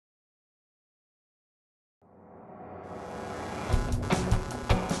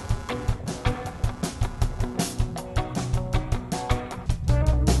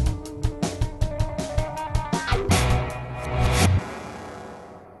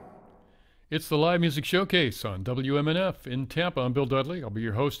It's the Live Music Showcase on WMNF in Tampa. I'm Bill Dudley. I'll be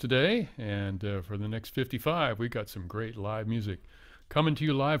your host today. And for the next 55, we got some great live music coming to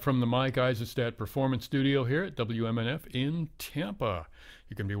you live from the Mike Eisenstadt Performance Studio here at WMNF in Tampa.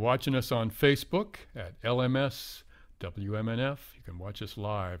 You can be watching us on Facebook at LMS WMNF. You can watch us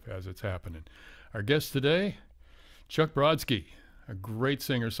live as it's happening. Our guest today, Chuck Brodsky, a great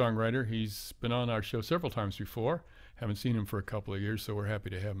singer-songwriter. He's been on our show several times before. Haven't seen him for a couple of years, so we're happy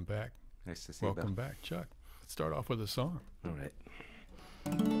to have him back. Nice to see you, Bill. Welcome back, Chuck. Let's start off with a song. All right.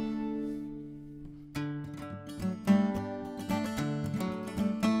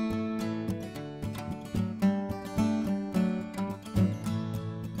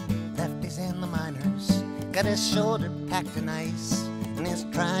 Lefty's in the minors, got his shoulder packed in ice, and he's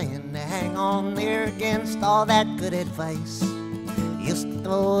trying to hang on there against all that good advice. He used to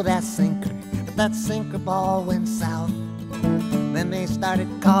throw that sinker, but that sinker ball went south. Then they started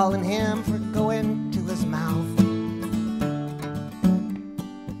calling him for going to his mouth.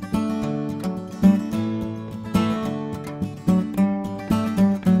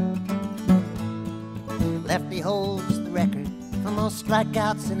 Lefty holds the record for most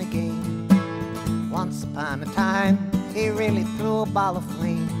strikeouts in a game. Once upon a time, he really threw a ball of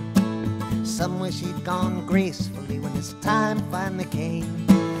flame. Some wish he'd gone gracefully when his time finally came.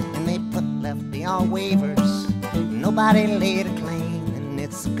 And they put Lefty on waivers, nobody laid a claim. And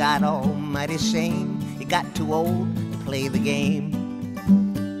it's a God almighty shame he got too old to play the game.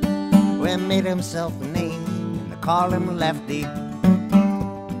 Well, he made himself a name, and they call him Lefty.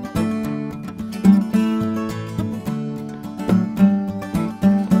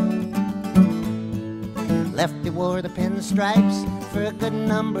 Lefty wore the pinstripes for a good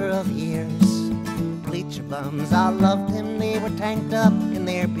number of years. Bleacher bums all loved him, they were tanked up in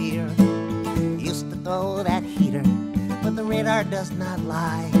their beer. He used to throw that heater, but the radar does not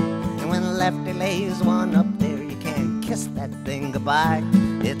lie. And when Lefty lays one up there, you can't kiss that thing goodbye.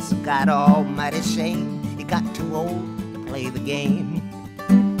 It's a God almighty shame he got too old to play the game.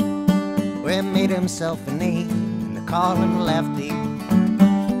 Well, he made himself a name, and they call him Lefty.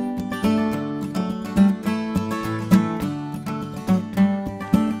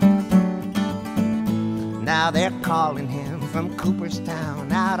 Now they're calling him from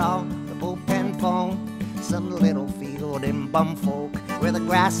Cooperstown out on the bullpen phone. Some little field in Bumfolk where the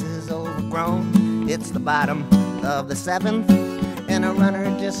grass is overgrown. It's the bottom of the seventh and a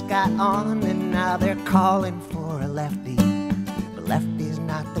runner just got on. And now they're calling for a lefty, but Lefty's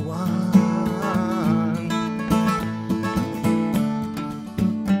not the one.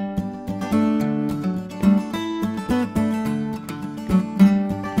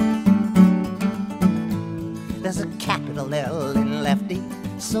 There's a capital L in Lefty,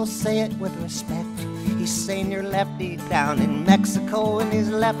 so say it with respect. He's senior Lefty down in Mexico, and he's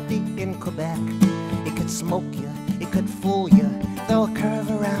Lefty in Quebec. He could smoke you, he could fool you, throw a curve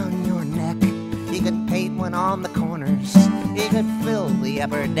around your neck. He could paint one on the corners, he could fill the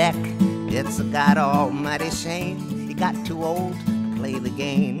upper deck. It's a God almighty shame he got too old to play the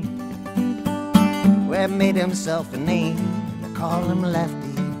game. Well, he made himself a name, they call him Lefty.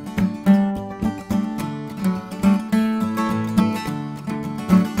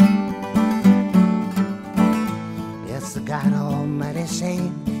 God almighty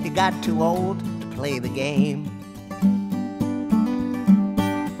shame he got too old to play the game.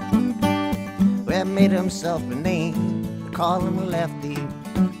 Well, made himself a name, they call him Lefty.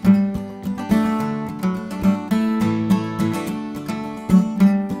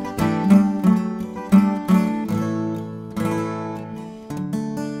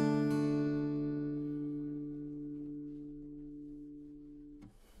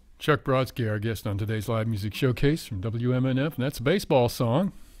 Chuck Brodsky, our guest on today's Live Music Showcase from WMNF, and that's a baseball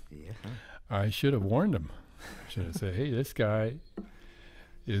song. Yeah. I should have warned him. I should have said, hey, this guy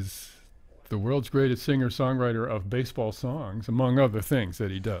is the world's greatest singer-songwriter of baseball songs, among other things that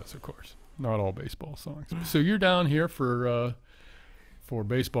he does, of course. Not all baseball songs. So you're down here for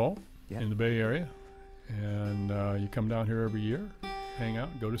baseball in the Bay Area, and you come down here every year, hang out,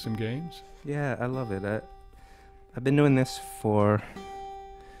 go to some games. Yeah, I love it. I've been doing this for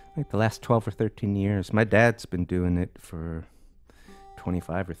like the last 12 or 13 years. My dad's been doing it for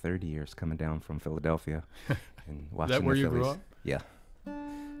 25 or 30 years, coming down from Philadelphia and watching That where the you Phillies. grew up? Yeah.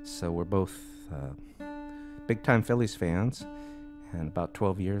 So we're both big-time Phillies fans. And about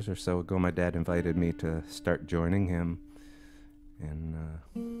 12 years or so ago, my dad invited me to start joining him. And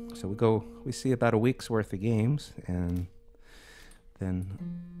so we see about a week's worth of games. And then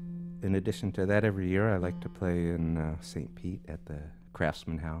in addition to that, every year I like to play in St. Pete at the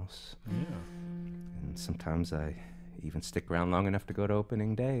Craftsman House. Yeah. And sometimes I even stick around long enough to go to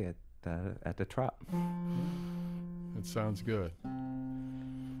opening day at at the Trop. It sounds good.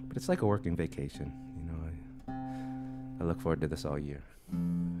 But it's like a working vacation. You know, I look forward to this all year.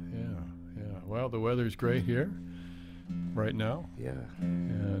 Yeah. Well, the weather's great here right now. Yeah.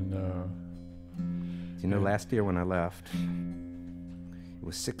 And you know, last year when I left, it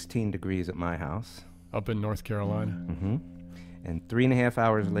was 16 degrees at my house. up in North Carolina. Mm-hmm. And 3.5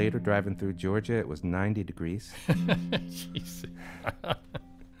 hours later, driving through Georgia, it was 90 degrees. Jeez.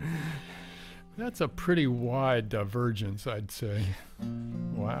 That's a pretty wide divergence, I'd say.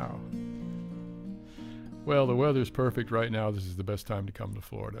 Wow. Well, the weather's perfect right now. This is the best time to come to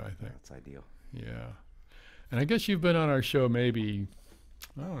Florida, I think. That's ideal. Yeah. And I guess you've been on our show maybe,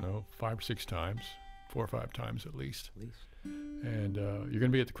 I don't know, 5 or 6 times, 4 or 5 times at least. And you're going to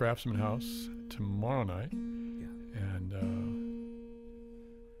be at the Craftsman House tomorrow night. Yeah. And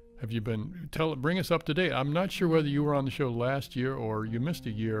have you been, bring us up to date. I'm not sure whether you were on the show last year or you missed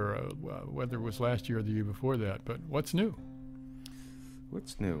a year, whether it was last year or the year before that, but what's new?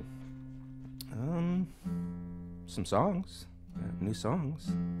 What's new? Some songs, new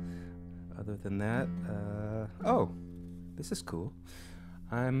songs. Other than that, oh, this is cool.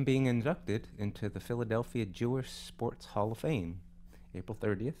 I'm being inducted into the Philadelphia Jewish Sports Hall of Fame, April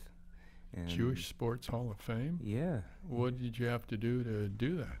 30th. And Jewish Sports Hall of Fame? Yeah. What did you have to do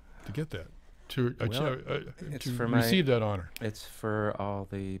that, to get that, to for receive that honor? It's for all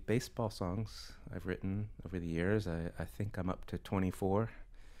the baseball songs I've written over the years. I think I'm up to 24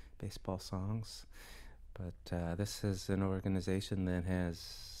 baseball songs. But this is an organization that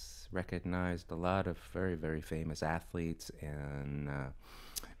has recognized a lot of very, very famous athletes and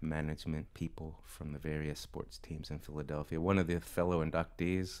management people from the various sports teams in Philadelphia. One of the fellow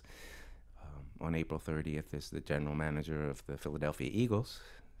inductees on April 30th is the general manager of the Philadelphia Eagles.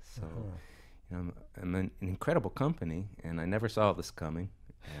 So you know, I'm an incredible company, and I never saw this coming.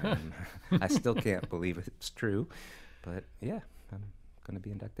 And I still can't believe it's true. But yeah, I'm going to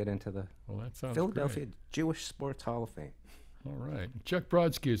be inducted into the Philadelphia Jewish Sports Hall of Fame. All right. Chuck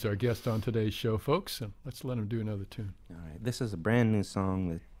Brodsky is our guest on today's show, folks, and let's let him do another tune. All right. This is a brand new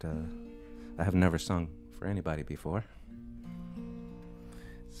song that I have never sung for anybody before.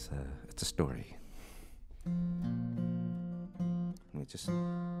 It's a story. Let me just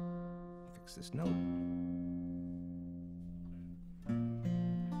fix this note.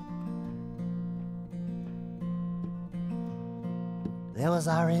 There was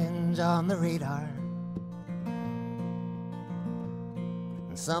orange on the radar.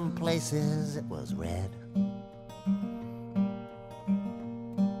 In some places it was red.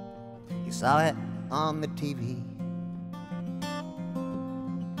 You saw it on the TV.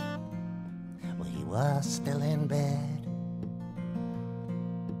 Well, he was still in bed.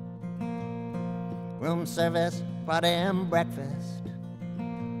 Room service brought him breakfast,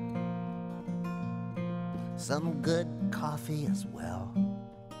 some good coffee as well.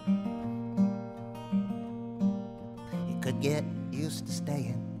 He could get used to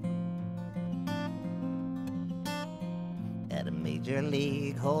staying at a major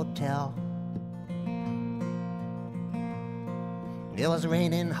league hotel. It was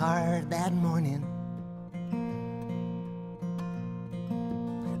raining hard that morning.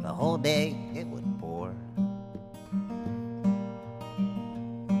 The whole day it would pour.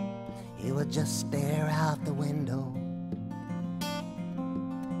 He would just stare out the window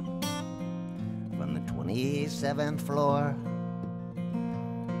from the 27th floor.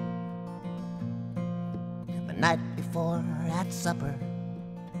 The night before at supper,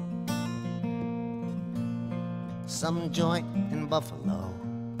 some joint in Buffalo,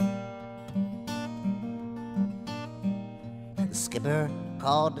 the skipper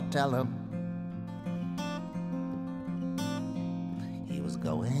called to tell him he was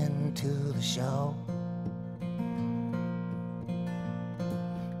going to the show.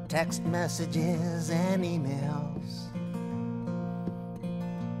 Text messages and emails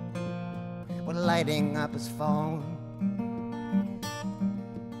were lighting up his phone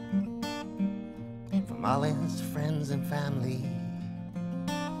from all his friends and family,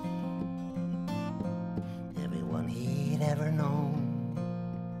 everyone he'd ever known.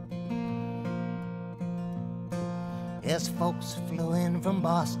 His folks flew in from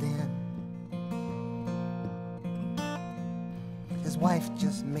Boston. His wife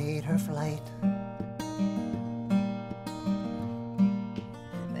just made her flight.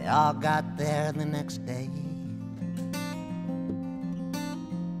 They all got there the next day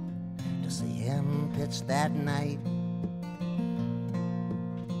to see him pitch that night.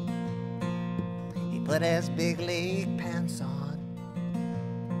 He put his big league pants on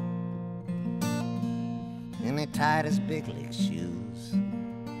and he tied his big league shoes.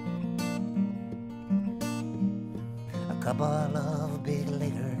 couple of big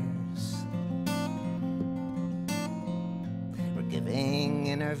leaders were giving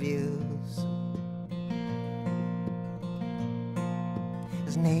interviews.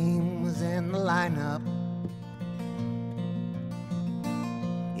 His name was in the lineup.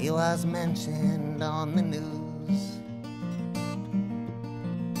 He was mentioned on the news.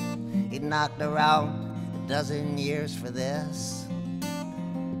 He'd knocked around a dozen years for this.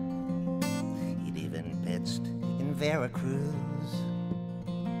 He'd even pitched in Veracruz.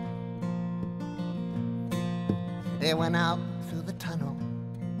 They went out through the tunnel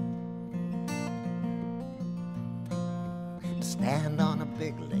to stand on a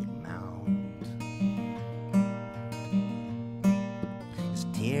big lake mound. His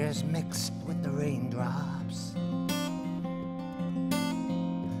tears mixed with the raindrops.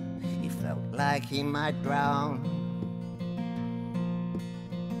 He felt like he might drown.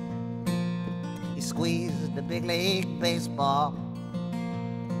 He squeezed the big league baseball,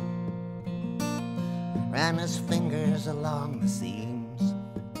 ran his fingers along the seams.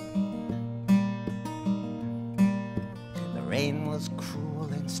 The rain was cruel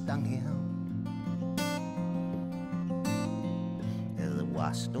and stung him as it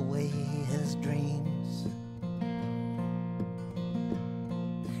washed away his dreams.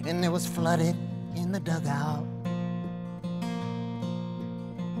 And it was flooded in the dugout.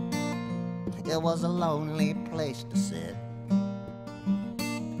 It was a lonely place to sit.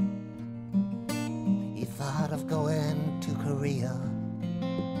 He thought of going to Korea.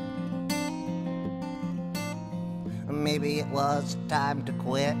 Maybe it was time to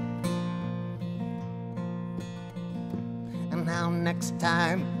quit. And now next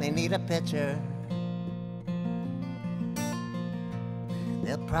time they need a pitcher,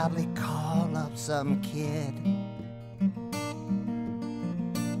 they'll probably call up some kid.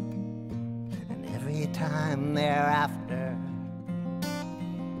 And every time thereafter,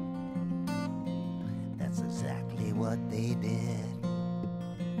 that's exactly what they did.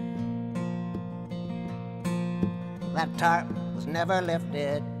 That tarp was never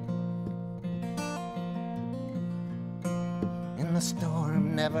lifted, and the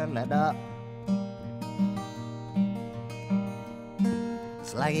storm never let up.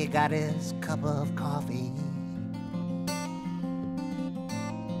 It's like he got his cup of coffee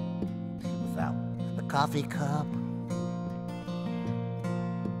without the coffee cup.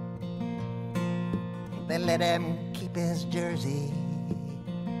 They let him keep his jersey.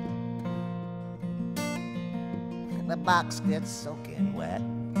 The box gets soaking wet.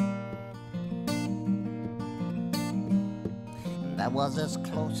 And that was as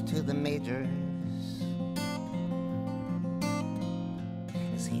close to the majors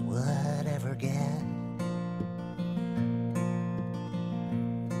as he would ever get.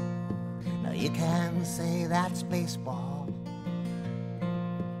 Now you can say that's baseball,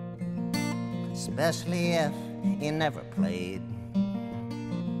 especially if he never played.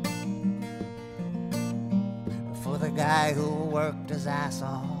 For the guy who worked his ass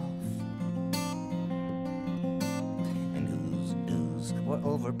off and whose dues were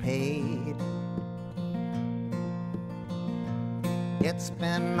overpaid. It's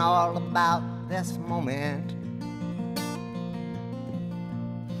been all about this moment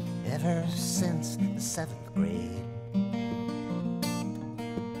ever since the 7th grade.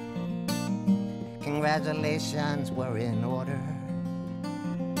 Congratulations were in order,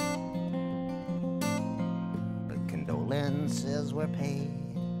 condolences were paid.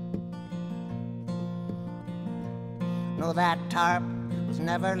 No, that tarp was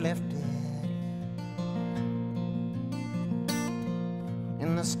never lifted,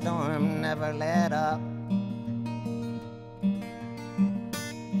 and the storm never let up.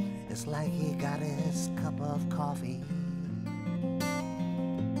 It's like he got his cup of coffee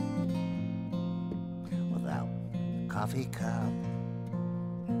without the coffee cup.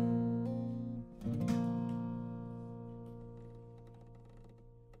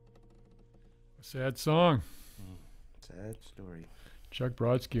 Sad song. Sad story. Chuck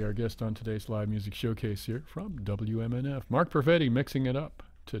Brodsky, our guest on today's live music showcase here from WMNF. Mark Perfetti mixing it up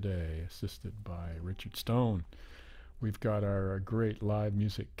today, assisted by Richard Stone. We've got our great live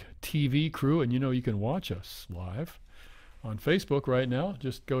music TV crew, and you know you can watch us live on Facebook right now.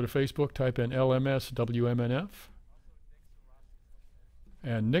 Just go to Facebook, type in LMS WMNF.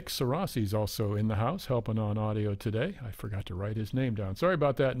 And Nick Sarasi's also in the house helping on audio today. I forgot to write his name down. Sorry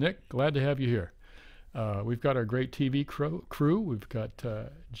about that, Nick. Glad to have you here. We've got our great TV crew. We've got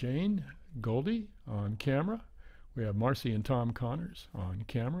Jane Goldie on camera. We have Marcy and Tom Connors on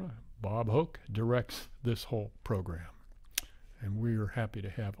camera. Bob Hoke directs this whole program. And we're happy to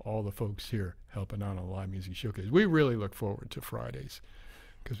have all the folks here helping out on the Live Music Showcase. We really look forward to Fridays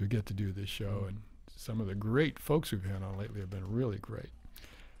because we get to do this show, and some of the great folks we've had on lately have been really great.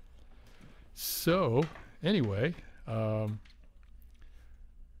 So, anyway, our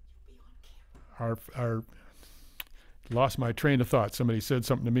lost my train of thought. Somebody said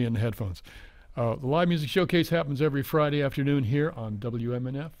something to me in the headphones. The Live Music Showcase happens every Friday afternoon here on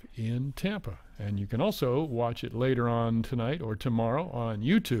WMNF in Tampa. And you can also watch it later on tonight or tomorrow on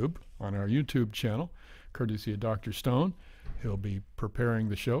YouTube, on our YouTube channel, courtesy of Dr. Stone. He'll be preparing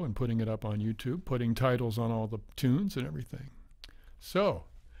the show and putting it up on YouTube, putting titles on all the tunes and everything. So,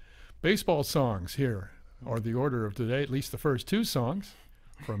 baseball songs here are the order of today, at least the first two songs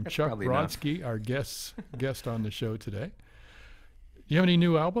from Chuck Brodsky, our guest on the show today. You have any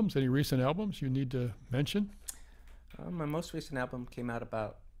new albums, any recent albums you need to mention? My most recent album came out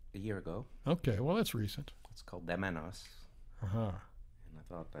about a year ago. Okay, well, that's recent. It's called Them and Us. Uh-huh. And I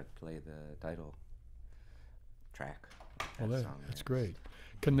thought I'd play the title track. Well, that's great.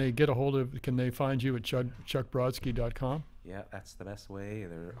 Can they can they find you at chuckbrodsky.com? Yeah, that's the best way.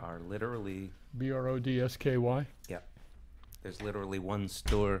 There are literally... Brodsky? Yeah. There's literally one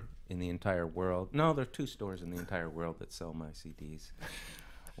store in the entire world. No, there are two stores in the entire world that sell my CDs.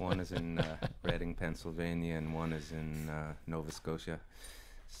 One is in Reading, Pennsylvania, and one is in Nova Scotia.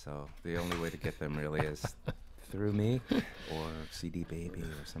 So the only way to get them really is through me or CD Baby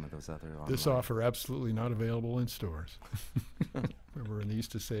or some of those other online. This offer absolutely not available in stores. Remember, they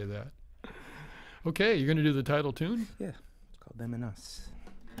used to say that. Okay, you're going to do the title tune? Yeah, it's called Them and Us.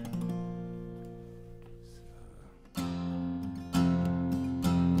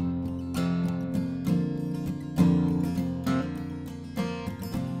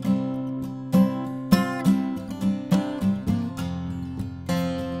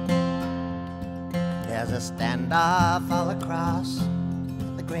 There's a standoff all across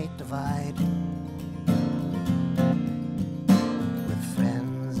the Great Divide, with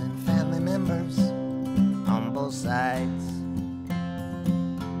friends and family members on both sides.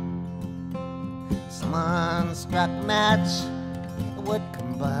 Someone struck a match, it would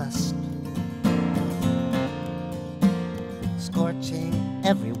combust, scorching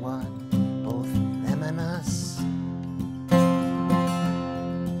everyone, both them and us.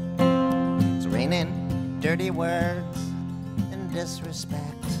 It's raining dirty words and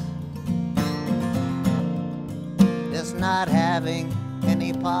disrespect, it's not having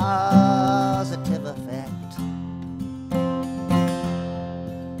any positive effect.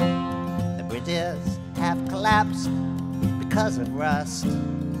 The bridges have collapsed because of rust,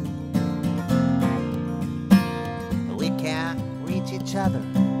 but we can't reach each other,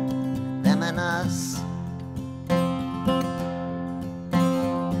 them and us.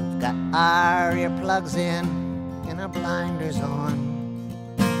 Got our earplugs in and our blinders on,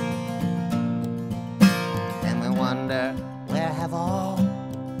 and we wonder, where have all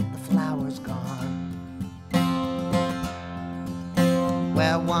the flowers gone?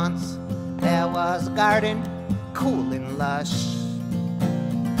 Where once there was a garden, cool and lush,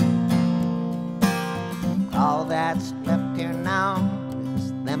 all that's left here now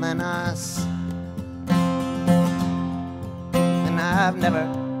is them and us. And I've never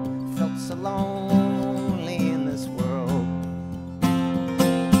felt so lonely in this world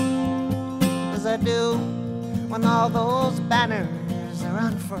as I do when all those banners are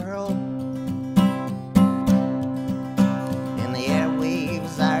unfurled and the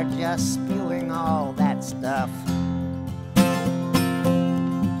airwaves are just spewing all that stuff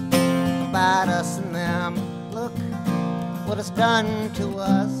about us and them. Look what it's done to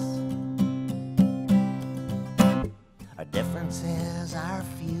us. Our differences are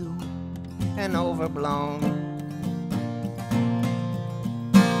few and overblown,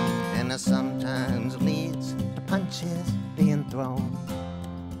 and it sometimes leads to punches being thrown.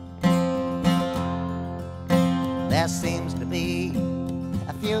 There seems to be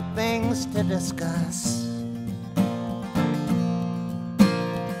a few things to discuss,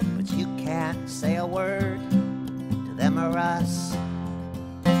 but you can't say a word to them or us.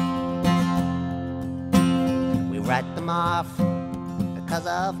 We write them off because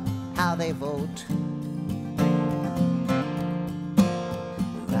of how they vote. We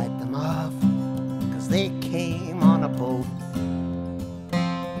write them off because they came on a boat.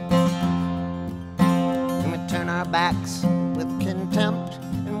 And we turn our backs with contempt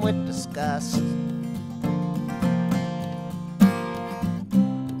and with disgust.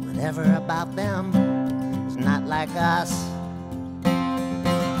 Whatever about them is not like us.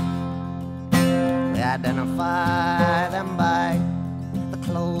 We identify them by the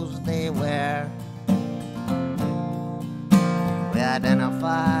clothes they wear,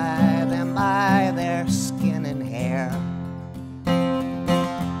 identify them by their skin and hair.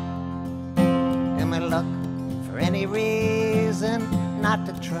 And we look for any reason not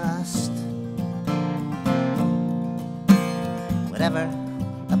to trust whatever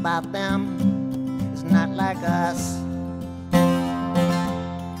about them is not like us.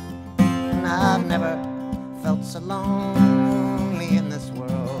 And I've never felt so lonely in this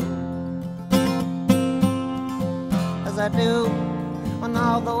world as I do when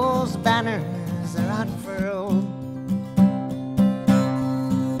all those banners are unfurled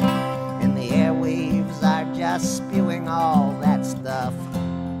and the airwaves are just spewing all that stuff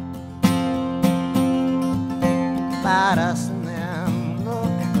about us and them. Look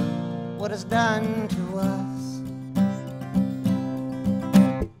what it's done to us.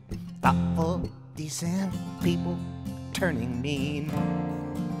 Thoughtful, decent people turning mean.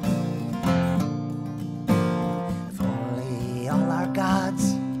 If only all our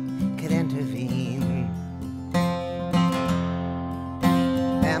gods could intervene.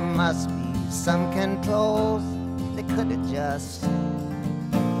 There must be some controls they could adjust.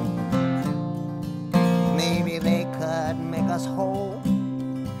 Maybe they could make us whole,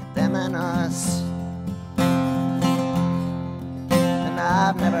 them and us. And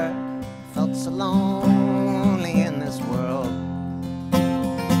I've never felt so lonely in this world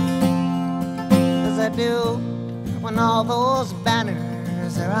as I do when all those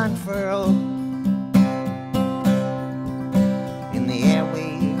banners are unfurled and the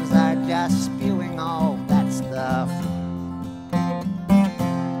airwaves are just spewing all that stuff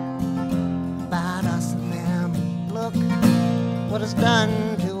about us and them. Look what it's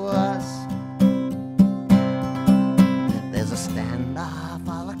done to us. There's a standoff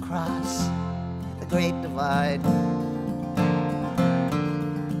all across the Great Divide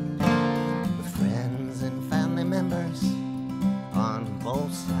with friends and family members on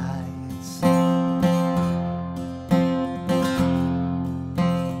both sides.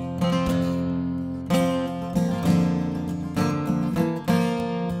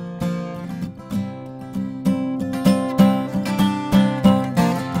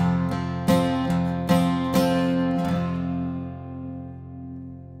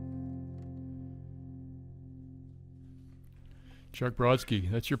 Chuck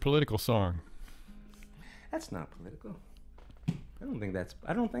Brodsky, that's your political song. That's not political. I don't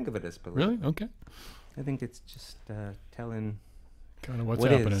think of it as political. Really? Okay. I think it's just telling Kind of what's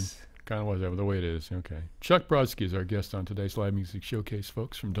what happening. is. Kind of what's happening, the way it is. Okay. Chuck Brodsky is our guest on today's Live Music Showcase,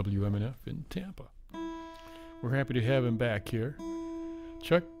 folks, from WMNF in Tampa. We're happy to have him back here.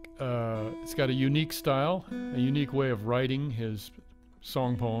 Chuck, it's got a unique style, a unique way of writing his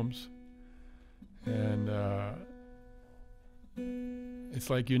song poems. And it's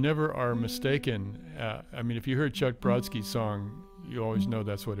like you never are mistaken. I mean, if you hear Chuck Brodsky's song, you always know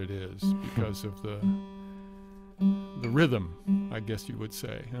that's what it is because of the rhythm, I guess you would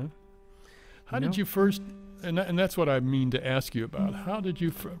say. Huh? How did you first, and that's what I mean to ask you about, how did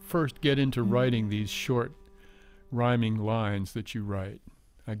you first get into writing these short rhyming lines that you write?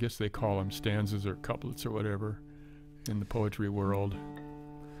 I guess they call them stanzas or couplets or whatever in the poetry world.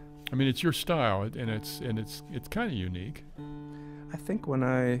 I mean, it's your style, and it's kind of unique. I think when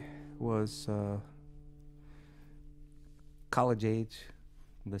I was college age,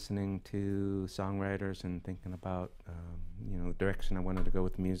 listening to songwriters and thinking about the direction I wanted to go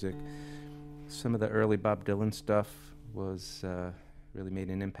with music, some of the early Bob Dylan stuff was really made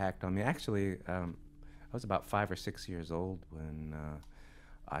an impact on me. Actually, I was about 5 or 6 years old when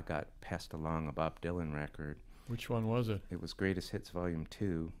I got passed along a Bob Dylan record. Which one was it? It was Greatest Hits Volume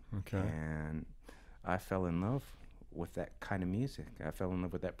 2. Okay. And I fell in love with that kind of music. I fell in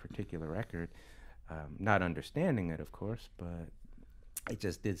love with that particular record, not understanding it, of course, but it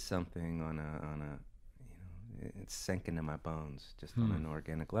just did something on a it sank into my bones just on an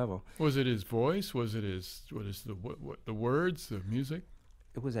organic level. Was it his voice? Was it the words, the music?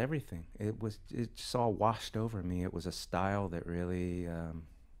 It was everything. It just all washed over me. It was a style that really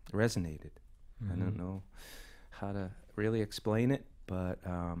resonated. I don't know how to really explain it, but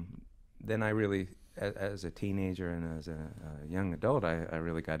then I really, as a teenager and as a young adult, I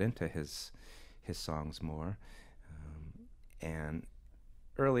really got into his songs more. And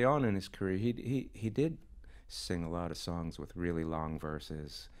early on in his career, he did sing a lot of songs with really long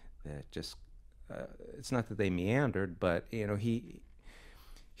verses that just, it's not that they meandered, but he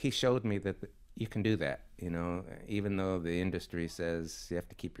showed me that you can do that, even though the industry says you have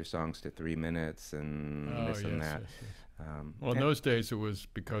to keep your songs to 3 minutes and and that. Yes. Well, in those days, it was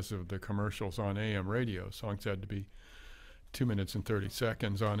because of the commercials on AM radio. Songs had to be 2 minutes and 30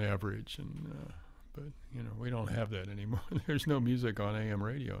 seconds on average, and But, you know, we don't have that anymore. There's no music on AM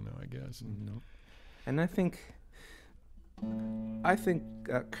radio now, I guess. No. And I think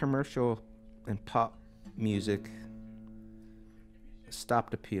commercial and pop music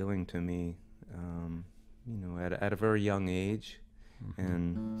stopped appealing to me, you know, at a very young age.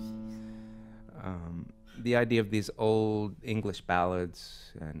 And the idea of these old English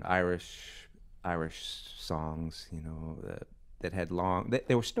ballads and Irish songs, you know, that had long,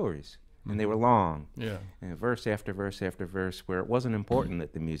 they were stories, and they were long. Yeah. And verse after verse after verse, where it wasn't important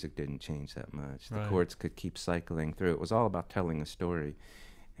that the music didn't change that much. The Right. chords could keep cycling through. It was all about telling a story.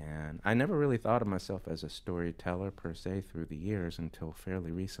 And I never really thought of myself as a storyteller per se through the years until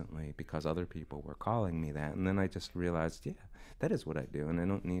fairly recently, because other people were calling me that. And then I just realized, yeah, that is what I do. And I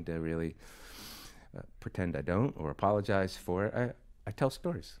don't need to really pretend I don't or apologize for it. I tell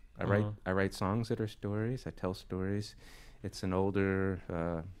stories. I write songs that are stories. I tell stories. It's an older,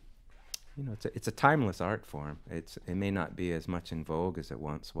 you know, it's a timeless art form. It may not be as much in vogue as it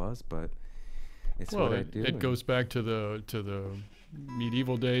once was, but it's what I do. It goes back to the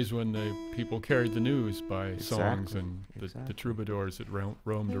medieval days when the people carried the news by songs, and the troubadours that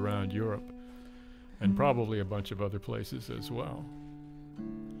roamed around Europe, and probably a bunch of other places as well.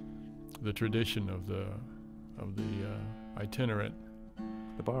 The tradition of the itinerant,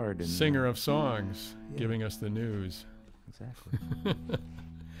 the bard, and singer of songs, giving us the news. Exactly.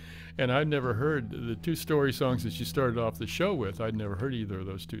 And I'd never heard the two story songs that you started off the show with. I'd never heard either of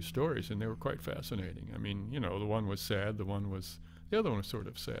those two stories, and they were quite fascinating. I mean, you know, the one was sad, the other one was sort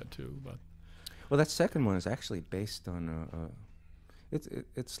of sad too. But well, that second one is actually based on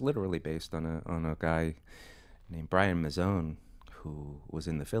it's literally based on a guy named Brian Mazzone, who was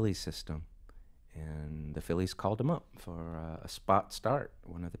in the Phillies system, and the Phillies called him up for a spot start.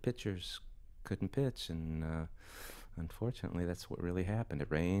 One of the pitchers couldn't pitch, and unfortunately, that's what really happened. It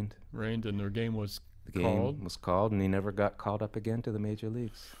rained, and their game was called. Was called, and he never got called up again to the major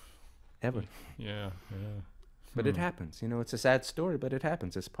leagues, ever. Yeah. But it happens. You know, it's a sad story, but it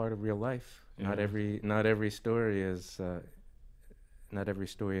happens. It's part of real life. Yeah. Not every story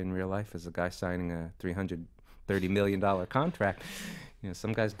in real life is a guy signing a $330 million contract. You know,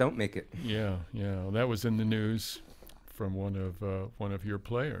 some guys don't make it. Yeah. Well, that was in the news from one of your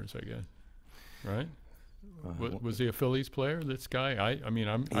players, I guess. Right? Was he a Phillies player? This guy? I mean,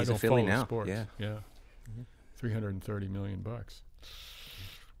 I don't follow now. sports. Yeah. Mm-hmm. $330 million.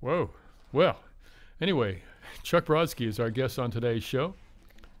 Whoa. Well, anyway, Chuck Brodsky is our guest on today's show,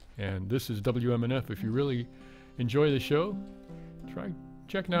 and this is WMNF. If you really enjoy the show, try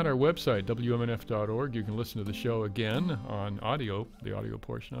checking out our website, WMNF.org. You can listen to the show again on audio, the audio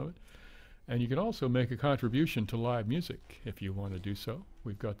portion of it. And you can also make a contribution to live music if you want to do so.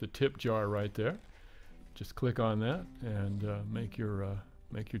 We've got the tip jar right there. Just click on that and make your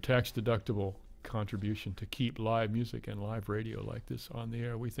tax-deductible contribution to keep live music and live radio like this on the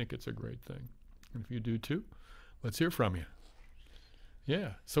air. We think it's a great thing. And if you do too, let's hear from you.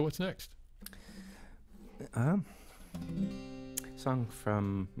 Yeah, so what's next? Song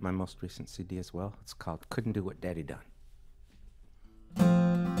from my most recent CD as well. It's called Couldn't Do What Daddy Done.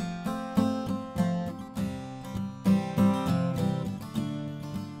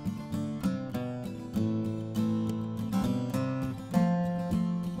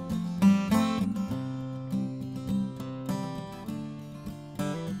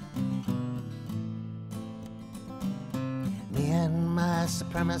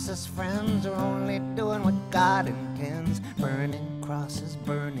 Supremacist friends are only doing what God intends, burning crosses,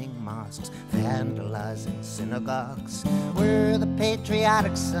 burning mosques, vandalizing synagogues. We're the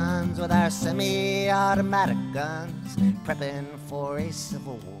patriotic sons with our semi-automatic guns, prepping for a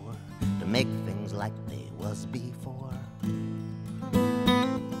civil war to make things like they was before.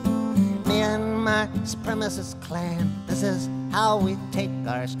 Me and my supremacist clan, this is how we take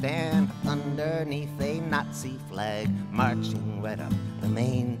our stand, underneath a Nazi flag, marching right up the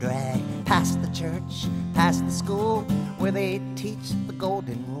main drag, past the church, past the school, where they teach the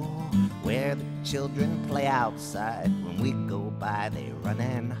golden rule, where the children play outside. When we go by, they run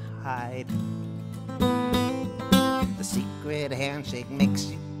and hide. The secret handshake makes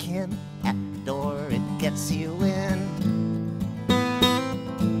you kin, at the door it gets you in.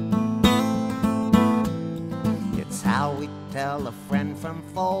 It's how we tell a friend from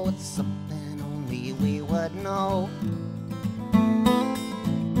foe, it's something only we would know.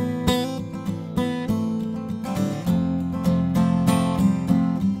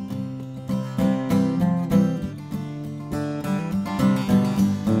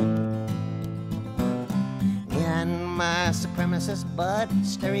 supremacist bud,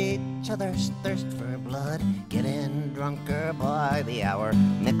 stir each other's thirst for blood, getting drunker by the hour,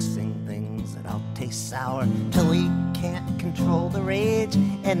 mixing things that all taste sour, till we can't control the rage.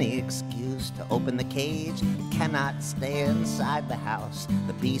 Any excuse to open the cage, cannot stay inside the house,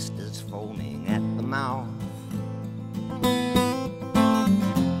 the beast is foaming at the mouth.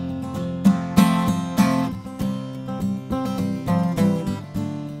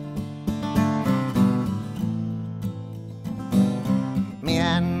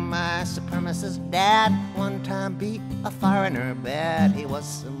 Supremacist dad one time beat a foreigner bad. He was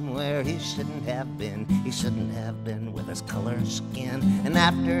somewhere he shouldn't have been. He shouldn't have been with his color skin. And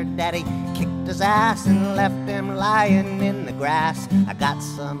after daddy kicked his ass and left him lying in the grass, I got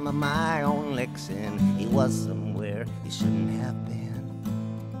some of my own licks in. He was somewhere he shouldn't have been.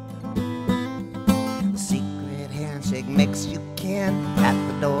 The secret handshake makes you kin. At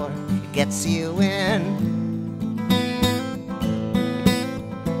the door, it gets you in.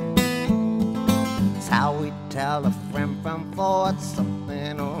 How we tell a friend from foe, it's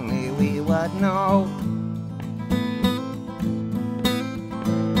something only we would know.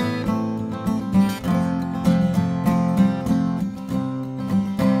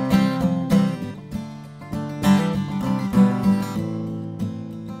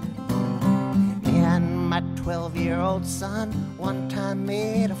 Me and my 12-year-old son one time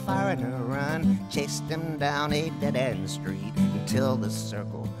made a foreigner run, chased him down a dead-end street until the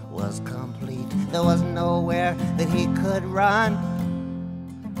circle was complete. There was nowhere that he could run,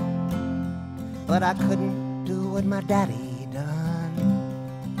 but I couldn't do what my daddy done.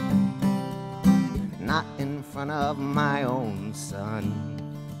 Not in front of my own son.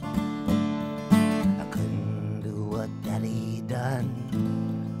 I couldn't do what daddy done.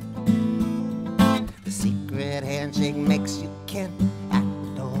 The secret handshake makes you kin. At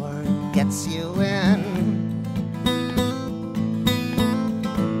the door, it gets you in.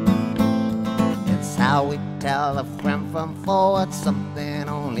 How we tell a friend from foe, it's something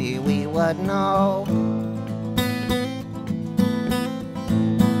only we would know.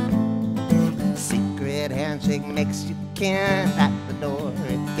 Secret handshake makes you kin. At the door,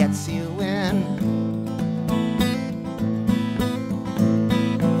 it gets you in.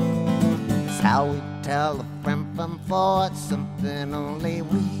 It's how we tell a friend from foe, it's something only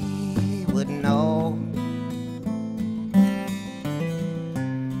we would know.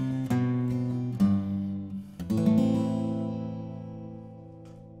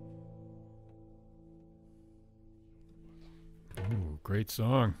 Great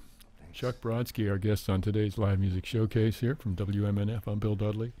song. Thanks. Chuck Brodsky, our guest on today's live music showcase here from WMNF. I'm Bill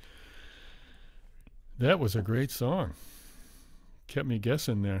Dudley. That was a great song. Kept me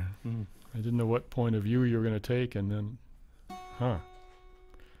guessing there. I didn't know what point of view you were going to take, and then,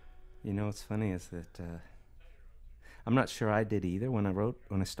 You know, what's funny is that I'm not sure I did either when I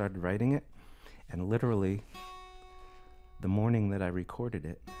started writing it, and literally the morning that I recorded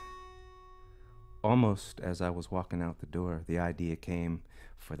it, almost as I was walking out the door, the idea came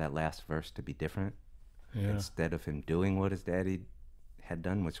for that last verse to be different. Yeah. Instead of him doing what his daddy had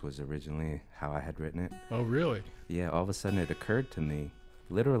done, which was originally how I had written it. Oh, really? Yeah, all of a sudden it occurred to me,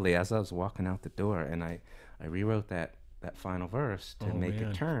 literally as I was walking out the door, and I rewrote that final verse to make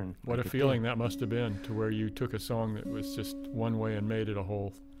it turn. What a feeling that must have been, to where you took a song that was just one way and made it a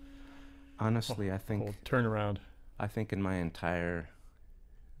whole... Honestly, I think... whole turnaround. I think in my entire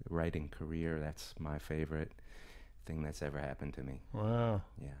writing career, that's my favorite thing that's ever happened to me. Wow.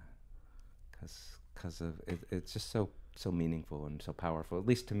 Yeah, because of it's just so meaningful and so powerful. At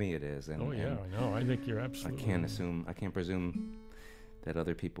least to me, it is. And, no, I think you're absolutely. I can't presume that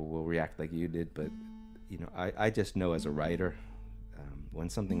other people will react like you did, but you know, I just know as a writer, when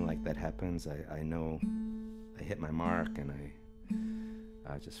something like that happens, I know I hit my mark, and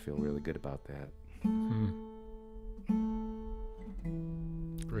I just feel really good about that.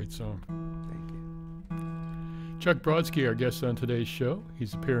 Great song. Thank you. Chuck Brodsky, our guest on today's show.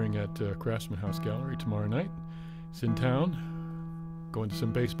 He's appearing at Craftsman House Gallery tomorrow night. He's in town, going to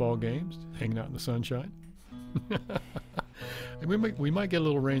some baseball games, hanging out in the sunshine. And we might get a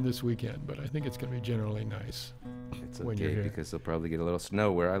little rain this weekend, but I think it's going to be generally nice. It's when you're okay here. Because they'll probably get a little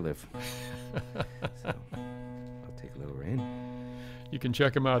snow where I live. So I'll take a little rain. You can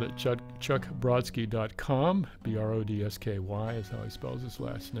check him out at chuckbrodsky.com. Brodsky is how he spells his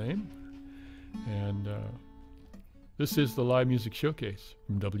last name. And this is the Live Music Showcase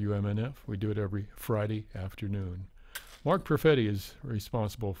from WMNF. We do it every Friday afternoon. Mark Perfetti is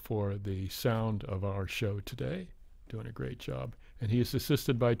responsible for the sound of our show today, doing a great job. And he is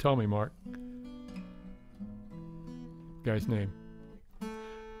assisted by, tell me, Mark, guy's name.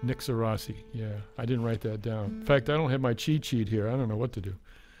 Nixarasi. Yeah, I didn't write that down. In fact, I don't have my cheat sheet here. I don't know what to do.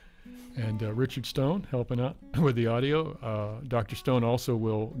 And Richard Stone helping out with the audio. Dr. Stone also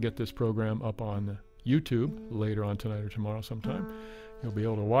will get this program up on YouTube later on tonight or tomorrow sometime. You'll be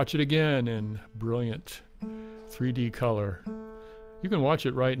able to watch it again in brilliant 3D color. You can watch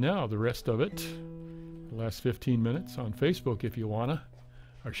it right now, the rest of it, the last 15 minutes on Facebook if you wanna.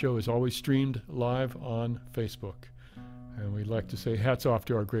 Our show is always streamed live on Facebook. And we'd like to say hats off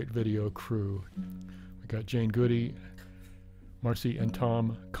to our great video crew. We got Jane Goody, Marcy and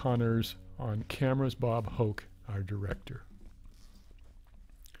Tom Connors on cameras, Bob Hoke, our director.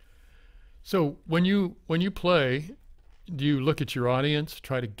 So when you play, do you look at your audience,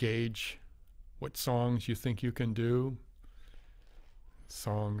 try to gauge what songs you think you can do?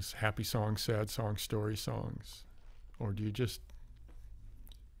 Songs, happy songs, sad songs, story songs? Or do you just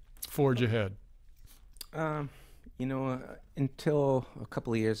forge ahead? You know, until a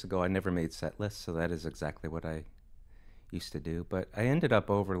couple of years ago, I never made set lists, so that is exactly what I used to do. But I ended up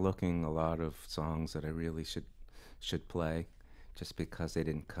overlooking a lot of songs that I really should play, just because they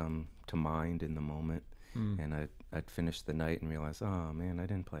didn't come to mind in the moment. And I'd finish the night and realize, oh man, I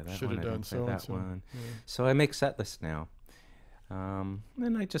didn't play that Should one. have I done didn't play so that and so. one. Yeah. So I make set lists now. And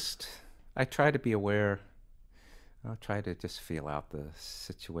I try to be aware. I'll try to just feel out the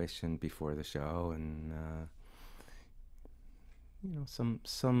situation before the show, and you know,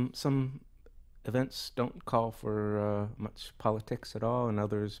 some events don't call for much politics at all, and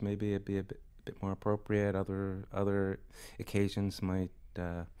others maybe it'd be a bit more appropriate. Other occasions might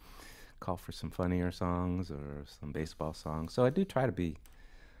call for some funnier songs or some baseball songs. So I do try to be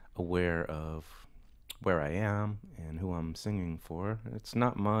aware of where I am and who I'm singing for. It's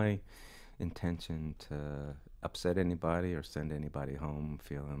not my intention to upset anybody or send anybody home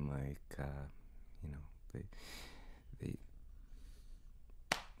feeling like you know, they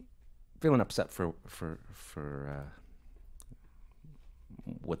feeling upset for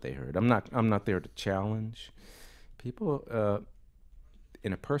what they heard. I'm not there to challenge people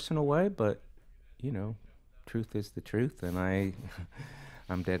in a personal way, but you know, truth is the truth, and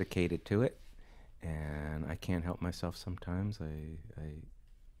I'm dedicated to it, and I can't help myself sometimes.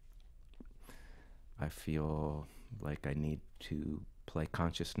 I feel like I need to play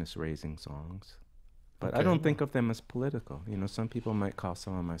consciousness-raising songs. But I don't think of them as political. You know, some people might call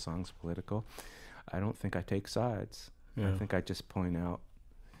some of my songs political. I don't think I take sides. Yeah. I think I just point out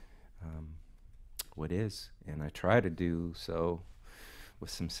what is, and I try to do so with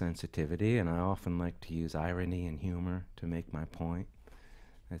some sensitivity, and I often like to use irony and humor to make my point.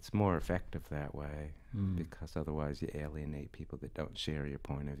 It's more effective that way, because otherwise you alienate people that don't share your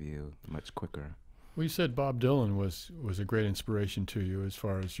point of view much quicker. Well, you said Bob Dylan was a great inspiration to you as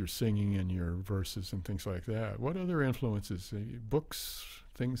far as your singing and your verses and things like that. What other influences, books,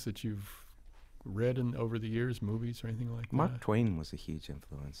 things that you've read over the years, movies or anything like that? Mark Twain was a huge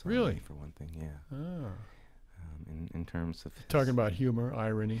influence on Really? me, for one thing, yeah. Ah. In terms of Talking about humor,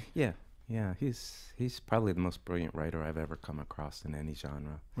 irony. Yeah, he's probably the most brilliant writer I've ever come across in any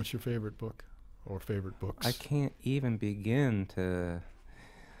genre. What's your favorite book or favorite books? I can't even begin to...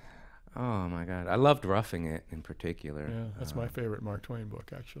 Oh my God, I loved Roughing It in particular. Yeah, that's my favorite Mark Twain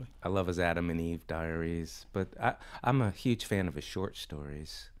book, actually. I love his Adam and Eve diaries, but I'm a huge fan of his short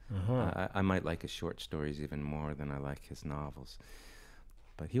stories. I might like his short stories even more than I like his novels.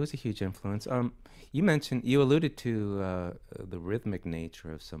 But he was a huge influence. You alluded to the rhythmic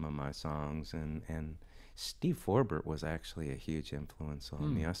nature of some of my songs, and Steve Forbert was actually a huge influence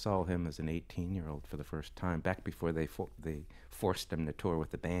on me. I saw him as an 18-year-old for the first time, back before they forced him to tour with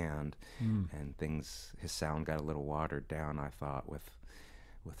the band, and his sound got a little watered down, I thought, with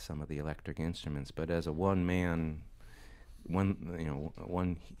some of the electric instruments. But as a one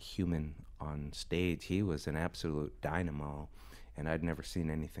human on stage, he was an absolute dynamo. And I'd never seen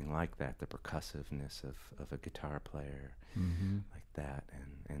anything like that, the percussiveness of a guitar player like that.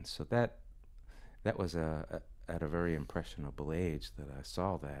 And so that was at a very impressionable age that I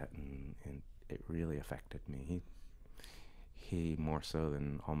saw that, and it really affected me. He more so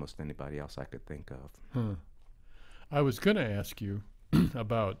than almost anybody else I could think of. I was going to ask you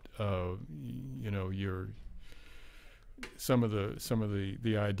about your some of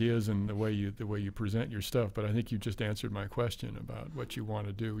the ideas and the way you present your stuff, but I think you just answered my question about what you want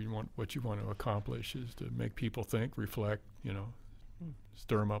to do. What you want to accomplish is to make people think, reflect,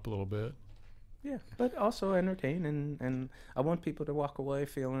 stir them up a little bit. Yeah, but also entertain, and I want people to walk away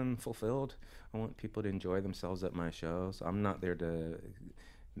feeling fulfilled. I want people to enjoy themselves at my shows. I'm not there to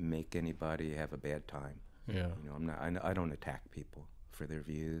make anybody have a bad time. Yeah. I don't attack people for their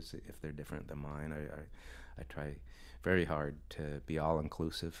views if they're different than mine. I try very hard to be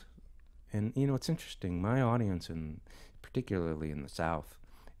all-inclusive. And, you know, it's interesting. My audience, particularly in the South,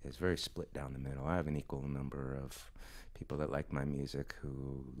 is very split down the middle. I have an equal number of people that like my music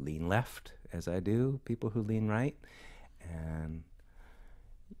who lean left, as I do, people who lean right. And,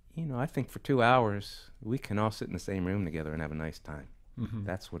 you know, I think for 2 hours, we can all sit in the same room together and have a nice time. Mm-hmm.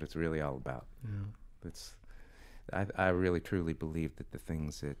 That's what it's really all about. Yeah. I really truly believe that the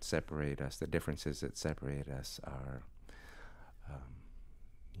things that separate us, the differences that separate us, are,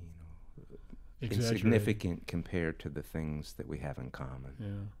 you know, insignificant compared to the things that we have in common.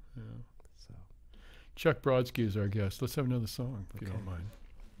 Yeah, yeah. So, Chuck Brodsky is our guest. Let's have another song, if you don't mind.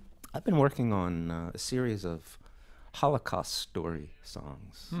 I've been working on a series of Holocaust story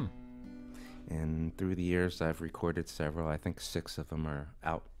songs. And through the years, I've recorded several. I think 6 of them are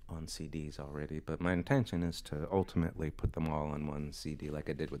out on CDs already. But my intention is to ultimately put them all on one CD like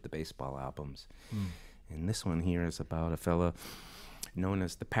I did with the baseball albums. And this one here is about a fella known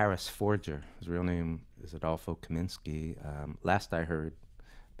as the Paris Forger. His real name is Adolfo Kaminsky. Last I heard,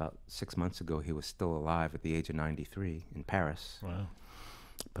 about 6 months ago, he was still alive at the age of 93 in Paris. Wow.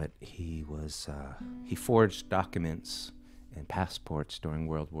 But he forged documents and passports during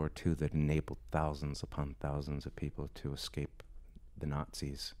World War II that enabled thousands upon thousands of people to escape the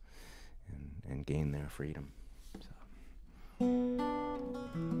Nazis and gain their freedom.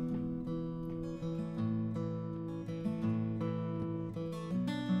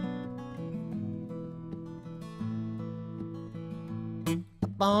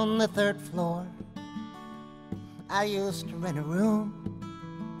 Up on the 3rd floor, I used to rent a room.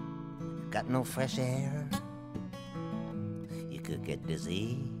 Got no fresh air. You could get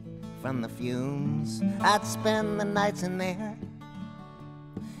dizzy from the fumes. I'd spend the nights in there.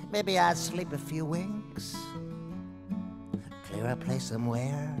 Maybe I'd sleep a few winks. Clear a place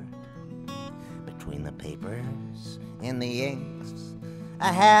somewhere between the papers and the inks.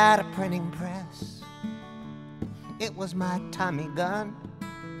 I had a printing press. It was my Tommy gun.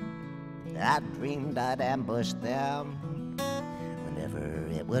 I dreamed I'd ambush them whenever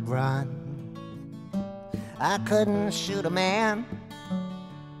it would run. I couldn't shoot a man.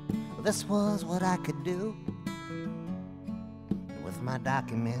 This was what I could do. With my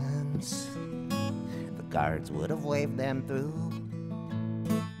documents, the guards would have waved them through.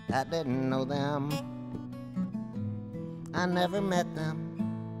 I didn't know them. I never met them.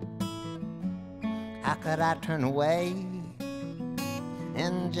 How could I turn away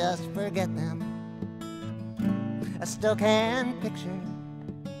and just forget them? I still can picture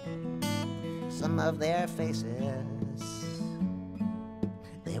some of their faces.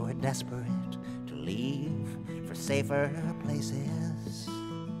 They were desperate to leave for safer places.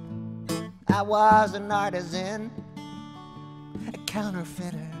 I was an artisan, a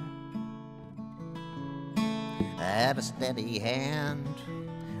counterfeiter. I had a steady hand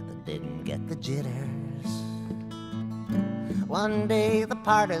that didn't get the jitters. One day the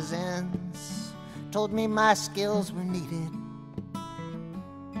partisans told me my skills were needed,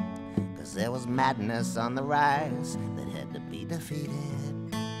 'cause there was madness on the rise that had to be defeated.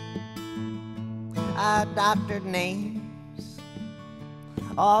 I doctored names,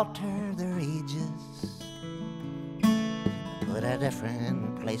 altered their ages, put a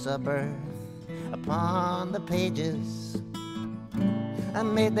different place of birth upon the pages. I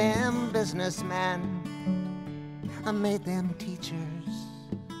made them businessmen, I made them teachers,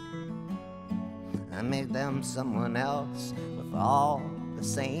 I made them someone else with all the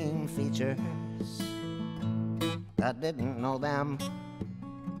same features. I didn't know them,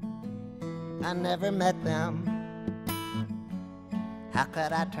 I never met them. How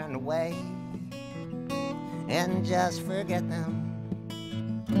could I turn away and just forget them?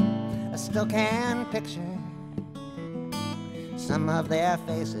 I still can picture some of their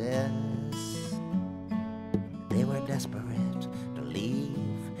faces. They were desperate to leave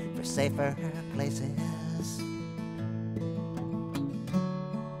for safer places.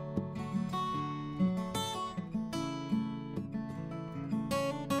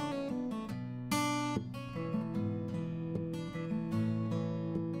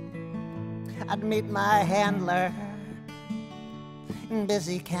 I'd meet my handler in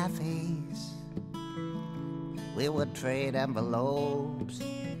busy cafes. We would trade envelopes,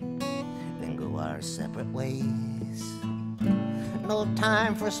 then go our separate ways. No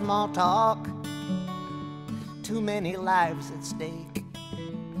time for small talk, too many lives at stake.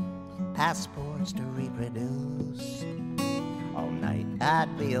 Passports to reproduce, all night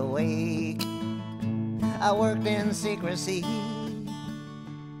I'd be awake. I worked in secrecy,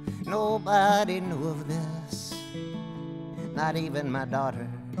 nobody knew of this, not even my daughter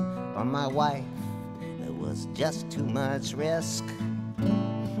or my wife. There was just too much risk.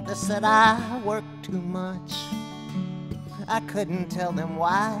 They said I worked too much. I couldn't tell them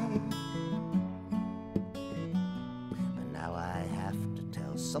why. But now I have to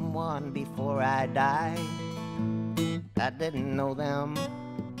tell someone before I die. I didn't know them.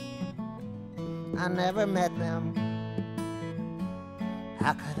 I never met them.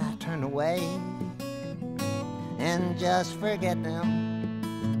 How could I turn away and just forget them?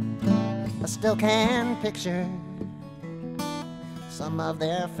 I still can picture some of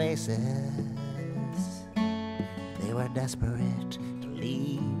their faces. They were desperate to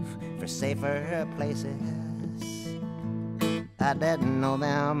leave for safer places. I didn't know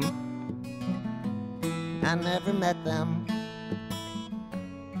them. I never met them.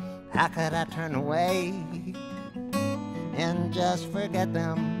 How could I turn away and just forget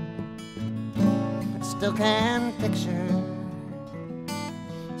them? But still can picture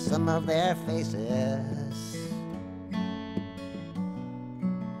some of their faces.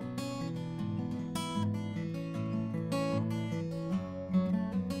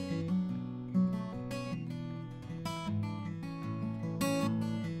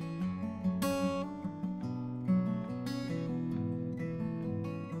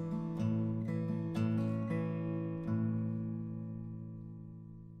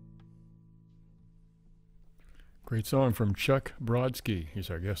 Great song from Chuck Brodsky. He's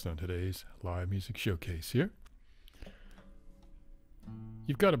our guest on today's Live Music Showcase here.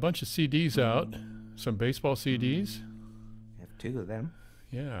 You've got a bunch of CDs out, some baseball CDs. I have 2 of them.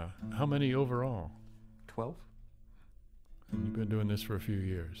 Yeah. How many overall? 12. And you've been doing this for a few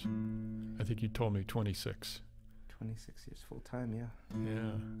years. I think you told me 26. 26 years full time, yeah.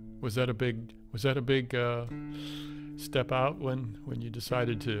 Yeah. Was that a big step out when you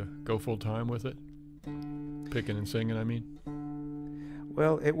decided to go full time with it? Picking and singing, I mean.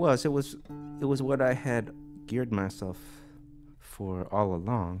 Well, it was what I had geared myself for all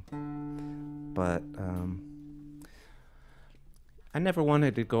along. But I never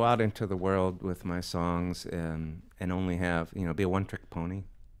wanted to go out into the world with my songs and only have, be a one-trick pony,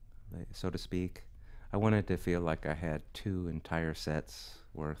 so to speak. I wanted to feel like I had 2 entire sets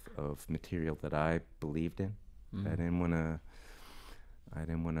worth of material that I believed in. I didn't want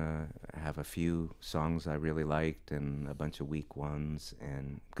to have a few songs I really liked and a bunch of weak ones,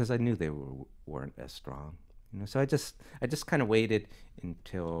 and because I knew they weren't as strong, So I just kind of waited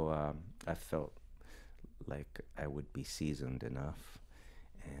until I felt like I would be seasoned enough,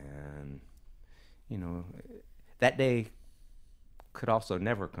 and that day could also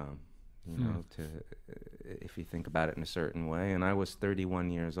never come. If you think about it in a certain way. And I was 31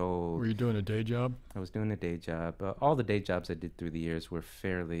 years old. Were you doing a day job? I was doing a day job. All the day jobs I did through the years were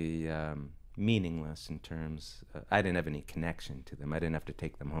fairly meaningless in terms. I didn't have any connection to them. I didn't have to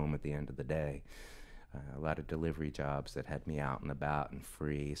take them home at the end of the day. A lot of delivery jobs that had me out and about and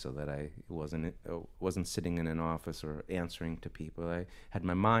free, so that I wasn't sitting in an office or answering to people. I had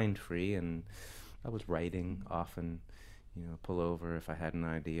my mind free, and I was writing often. Pull over if I had an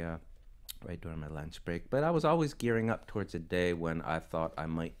idea. Right during my lunch break. But I was always gearing up towards a day when I thought I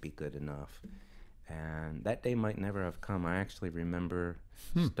might be good enough. And that day might never have come. I actually remember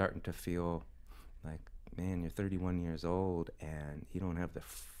starting to feel like, man, you're 31 years old and you don't have the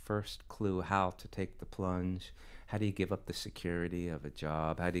first clue how to take the plunge. How do you give up the security of a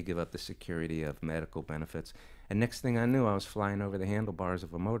job? How do you give up the security of medical benefits? And next thing I knew, I was flying over the handlebars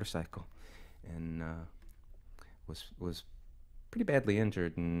of a motorcycle and was pretty badly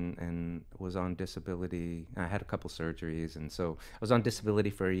injured and was on disability. I had a couple surgeries, and so I was on disability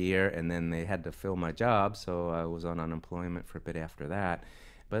for a year, and then they had to fill my job, so I was on unemployment for a bit after that.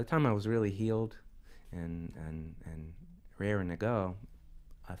 By the time I was really healed and raring to go,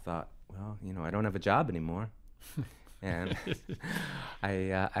 I thought, well, I don't have a job anymore. And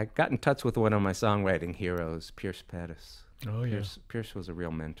I got in touch with one of my songwriting heroes, Pierce Pettis. Oh, yeah. Pierce was a real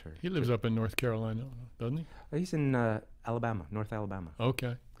mentor. He lives up in North Carolina, doesn't he? He's in Alabama, North Alabama.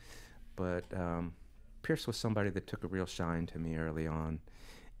 Okay. But Pierce was somebody that took a real shine to me early on,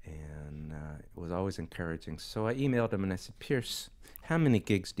 and was always encouraging. So I emailed him and I said, Pierce, how many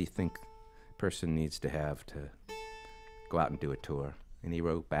gigs do you think a person needs to have to go out and do a tour? And he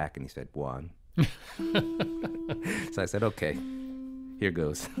wrote back and he said, 1. So I said, okay, here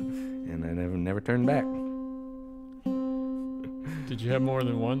goes. And I never turned back. Did you have more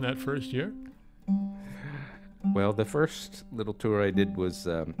than one that first year? Well, the first little tour I did was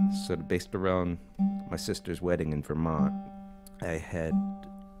sort of based around my sister's wedding in Vermont. I had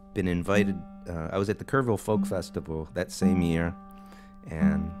been invited, I was at the Kerrville Folk Festival that same year,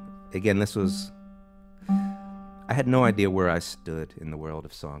 and again, I I had no idea where I stood in the world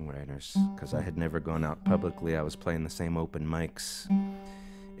of songwriters because I had never gone out publicly. I was playing the same open mics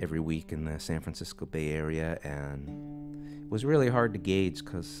every week in the San Francisco Bay Area, and it was really hard to gauge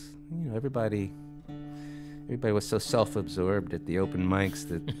because, you know, everybody was so self-absorbed at the open mics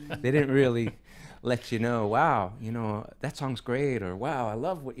that they didn't really let you know, wow, you know, that song's great, or wow, I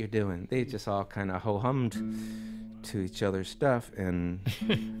love what you're doing. They just all kind of ho-hummed to each other's stuff, and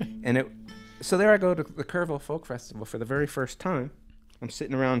so there I go to the Kerrville Folk Festival for the very first time. I'm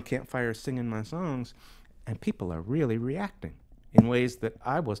sitting around campfires singing my songs, and people are really reacting in ways that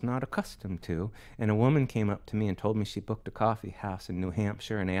I was not accustomed to. And a woman came up to me and told me she booked a coffee house in New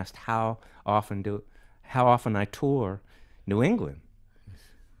Hampshire and asked how often I tour New England.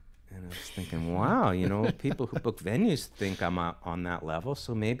 And I was thinking, wow, you know, people who book venues think I'm on that level,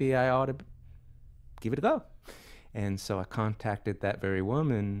 so maybe I ought to give it a go. And so I contacted that very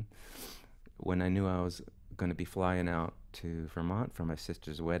woman when I knew I was going to be flying out to Vermont for my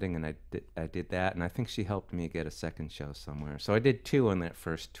sister's wedding, and I did that, and I think she helped me get a second show somewhere. So I did 2 on that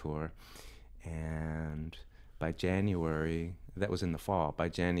first tour, and by January, that was in the fall, by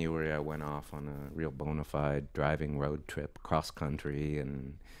January I went off on a real bona fide driving road trip cross country,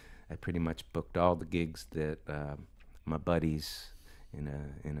 and I pretty much booked all the gigs that my buddies in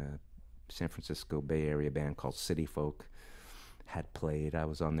a San Francisco Bay Area band called City Folk had played. I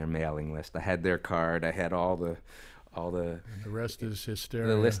was on their mailing list. I had their card. I had all the And the rest is hysteria.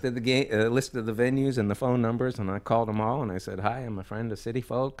 the list of the list of the venues and the phone numbers, and I called them all and I said, "Hi, I'm a friend of City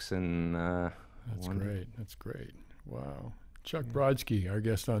Folks," and That's great. That's great. Wow. Chuck Brodsky, our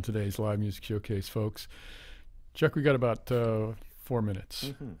guest on today's Live Music Showcase, folks. Chuck, we got about 4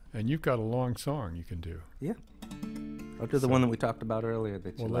 minutes, and you've got a long song you can do. Yeah. I'll do the one that we talked about earlier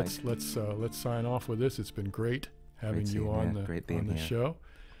that you Well, liked. let's sign off with this. It's been great having Great you seeing on you. the Great being here. show,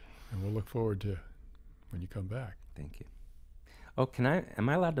 and we'll look forward to when you come back. Thank you. Oh, am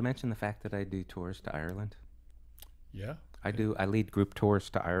I allowed to mention the fact that I do tours to Ireland? Yeah. I lead group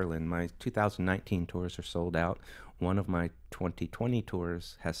tours to Ireland. My 2019 tours are sold out. One of my 2020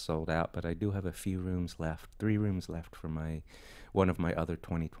 tours has sold out, but I do have a few rooms left, 3 rooms left for one of my other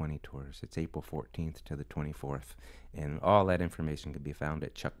 2020 tours. It's April 14th to the 24th, and all that information can be found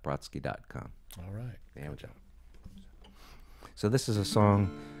at chuckbrodsky.com. All right. There we go. So this is a song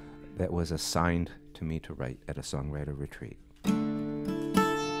that was assigned to me to write at a songwriter retreat.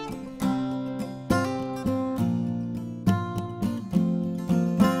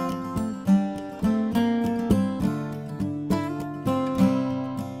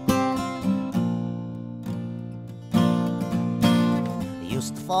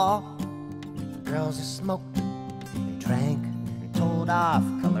 Used to fall for girls who smoked and drank and told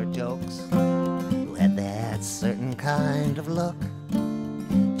off-color jokes, who had that certain kind of look.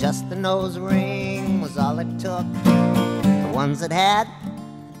 Just the nose ring was all it took. The ones that had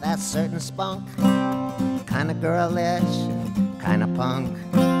that certain spunk, kind of girlish, kind of punk.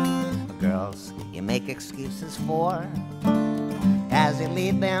 The girls you make excuses for as you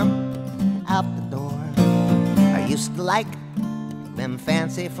lead them out the door. I used to like them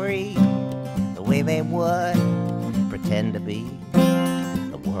fancy-free, the way they would pretend to be.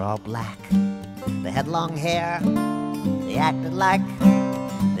 They were all black, they had long hair, they acted like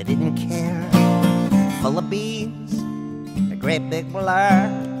they didn't care. Full of beads, a great big blur.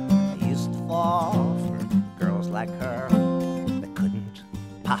 I used to fall for girls like her. That couldn't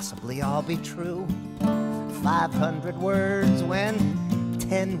possibly all be true. 500 words when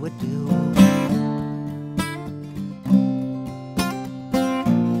 10 would do.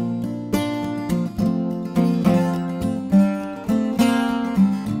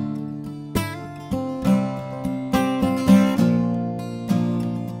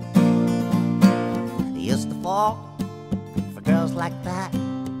 For girls like that,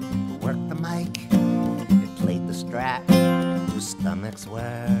 who worked the mic, who played the strat, whose stomachs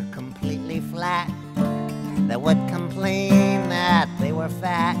were completely flat, that would complain that they were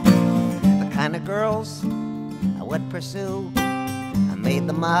fat. The kind of girls I would pursue, I made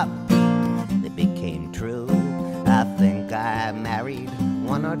them up, they became true. I think I married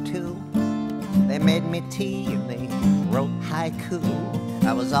 1 or 2. They made me tea and they wrote haiku.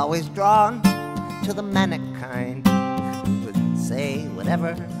 I was always drawn to the manic kind, who would say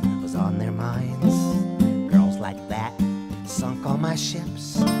whatever was on their minds. Girls like that sunk all my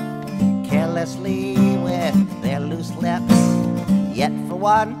ships, carelessly with their loose lips. Yet for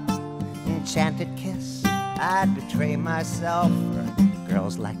one enchanted kiss, I'd betray myself for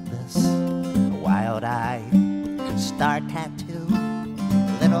girls like this. A wild-eyed star tattoo,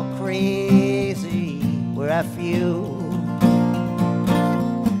 a little crazy were a few.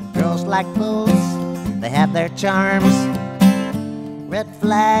 Girls like those they have their charms. Red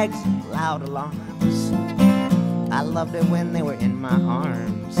flags, loud alarms. I loved it when they were in my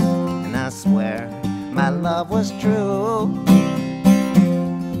arms, and I swear my love was true.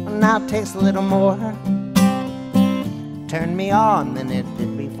 Now it takes a little more, turn me on than it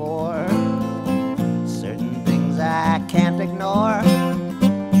did before. Certain things I can't ignore,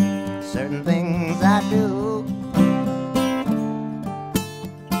 certain things I do.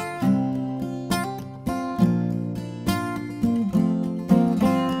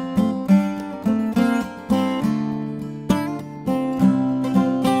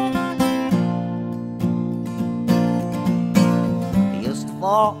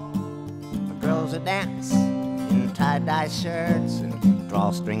 For girls who dance in tie-dye shirts and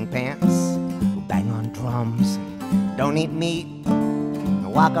drawstring pants, who bang on drums, don't eat meat,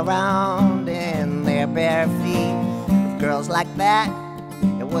 and walk around in their bare feet. With girls like that,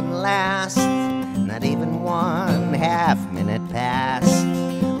 it wouldn't last, not even 1/2 minute past.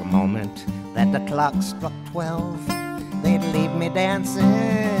 The moment that the clock struck 12, they'd leave me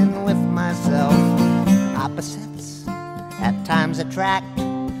dancing with myself. Opposites at times attract,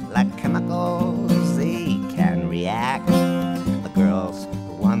 like chemicals, they can react. The girls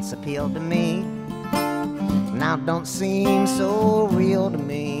who once appealed to me now don't seem so real to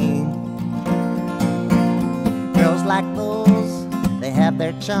me. Girls like those, they have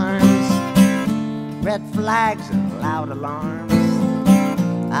their charms. Red flags and loud alarms.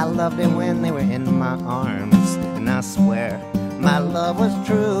 I loved it when they were in my arms, and I swear my love was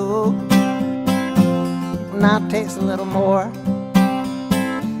true. Now it takes a little more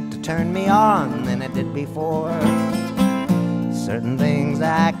to turn me on than it did before. Certain things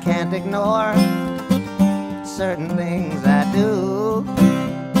I can't ignore, certain things I do.